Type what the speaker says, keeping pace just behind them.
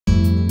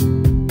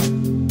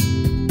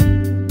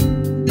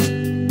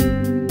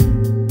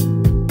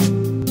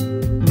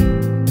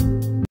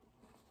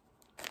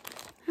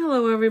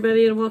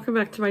everybody, and welcome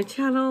back to my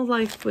channel,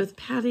 Life with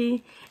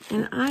Patty.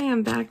 And I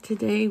am back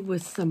today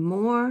with some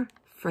more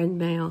friend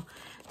mail.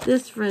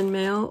 This friend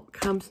mail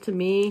comes to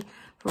me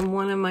from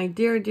one of my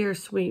dear, dear,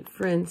 sweet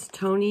friends,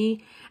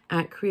 Toni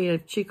at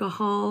Creative Chica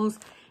Halls.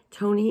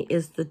 Toni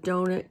is the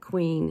donut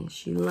queen.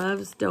 She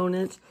loves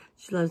donuts.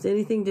 She loves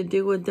anything to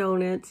do with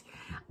donuts.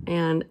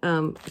 And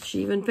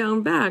she even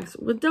found bags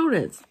with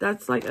donuts.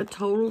 That's like a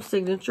total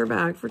signature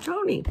bag for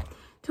Toni.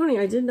 Toni,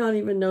 I did not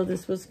even know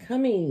this was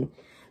coming.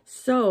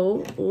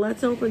 So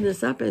let's open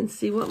this up and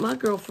see what my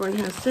girlfriend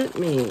has sent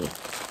me.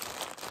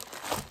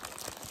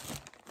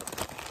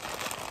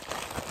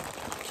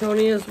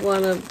 Toni is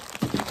one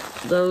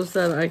of those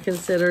that I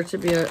consider to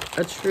be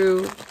a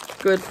true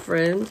good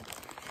friend.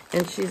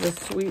 And she's a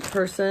sweet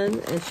person,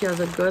 and she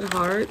has a good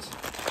heart.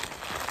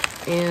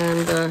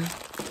 And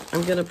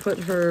I'm going to put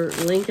her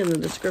link in the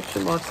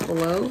description box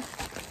below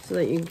so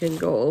that you can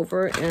go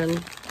over and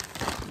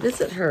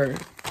visit her.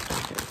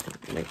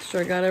 Okay, make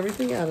sure I got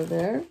everything out of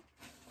there.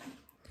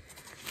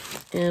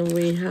 And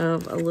we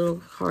have a little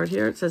card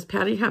here. It says,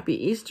 Patty,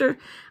 happy Easter.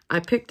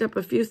 I picked up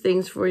a few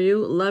things for you.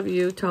 Love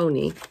you,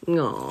 Toni.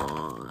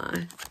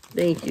 Aww.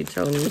 Thank you,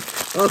 Toni.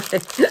 Okay.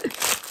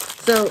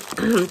 So,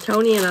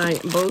 Toni and I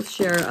both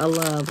share a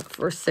love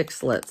for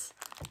sixlets.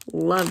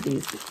 Love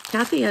these.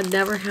 Kathy had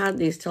never had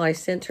these till I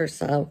sent her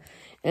some.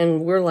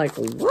 And we're like,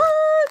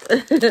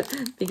 what?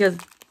 Because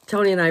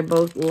Toni and I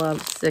both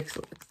love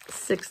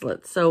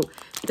sixlets. So,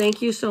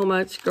 thank you so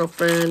much,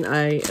 girlfriend.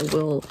 I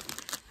will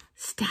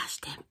stash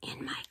them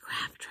in my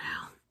craft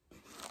trail.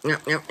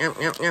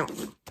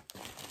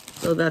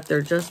 So that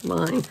they're just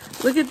mine.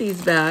 Look at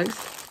these bags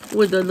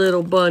with a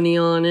little bunny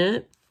on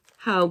it.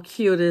 How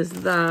cute is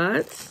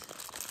that?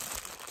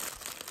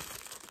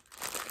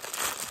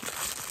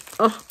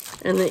 Oh,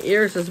 and the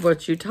ears is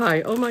what you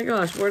tie. Oh my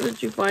gosh, where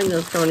did you find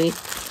those, Toni?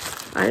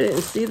 I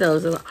didn't see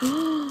those.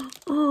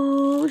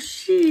 Oh,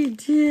 she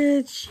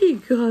did. She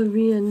got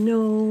me a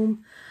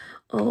gnome.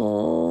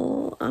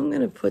 Oh, I'm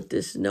going to put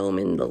this gnome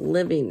in the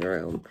living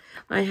room.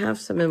 I have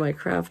some in my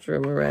craft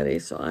room already,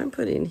 so I'm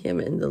putting him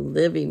in the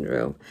living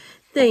room.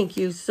 Thank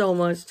you so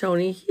much,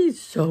 Toni.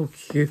 He's so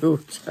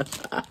cute.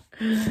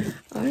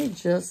 I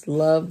just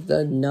love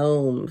the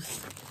gnomes.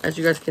 As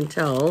you guys can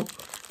tell,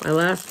 my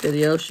last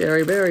video,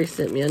 Sherry Berry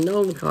sent me a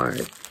gnome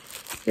card.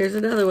 Here's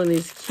another one of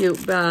these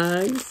cute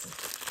bags.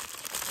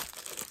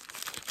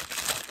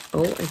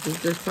 Oh, I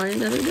think there's probably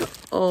another gnome.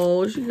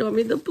 Oh, she got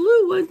me the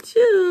blue one,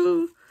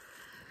 too.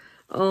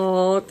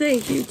 Oh,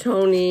 thank you,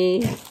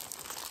 Toni.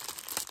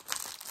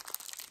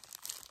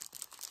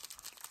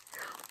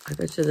 I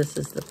bet you this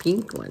is the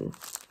pink one.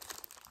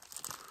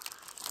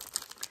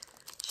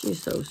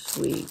 She's so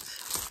sweet.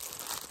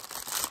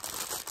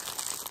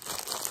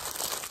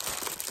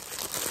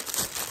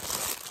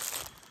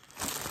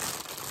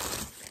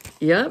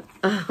 Yep.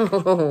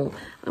 Oh,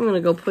 I'm going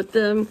to go put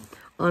them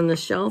on the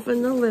shelf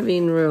in the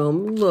living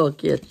room.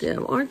 Look at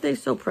them. Aren't they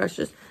so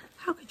precious?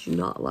 How could you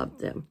not love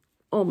them?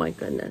 Oh, my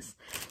goodness.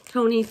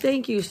 Toni,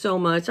 thank you so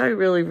much. I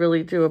really,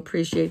 really do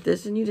appreciate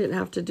this, and you didn't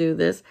have to do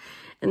this.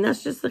 And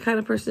that's just the kind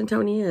of person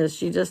Toni is.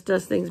 She just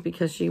does things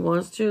because she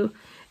wants to,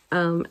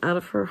 out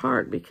of her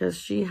heart, because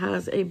she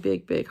has a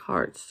big, big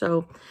heart.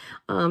 So,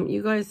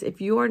 you guys, if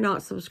you are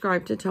not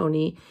subscribed to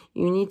Toni,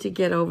 you need to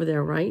get over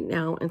there right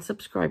now and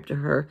subscribe to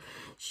her.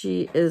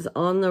 She is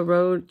on the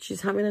road.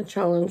 She's having a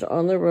challenge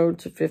on the road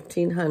to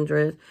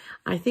 1,500.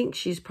 I think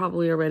she's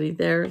probably already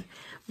there.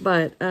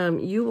 But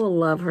you will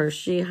love her.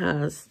 She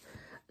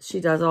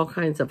does all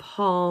kinds of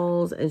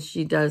hauls, and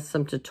she does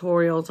some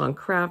tutorials on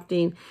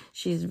crafting.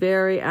 She's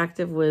very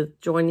active with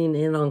joining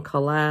in on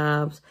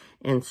collabs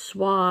and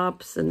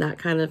swaps and that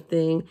kind of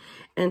thing.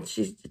 And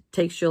she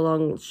takes you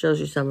along, shows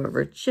you some of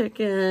her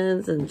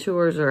chickens and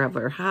tours her of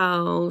her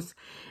house.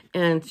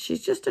 And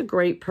she's just a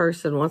great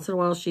person. Once in a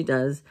while, she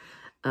does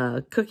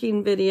a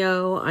cooking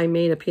video. I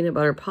made a peanut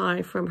butter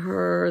pie from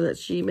her that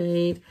she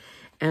made.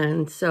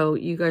 And so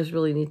you guys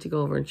really need to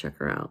go over and check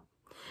her out.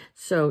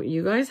 So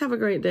you guys have a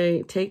great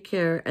day. Take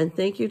care. And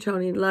thank you,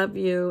 Toni. Love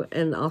you.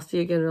 And I'll see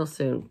you again real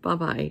soon.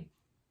 Bye-bye.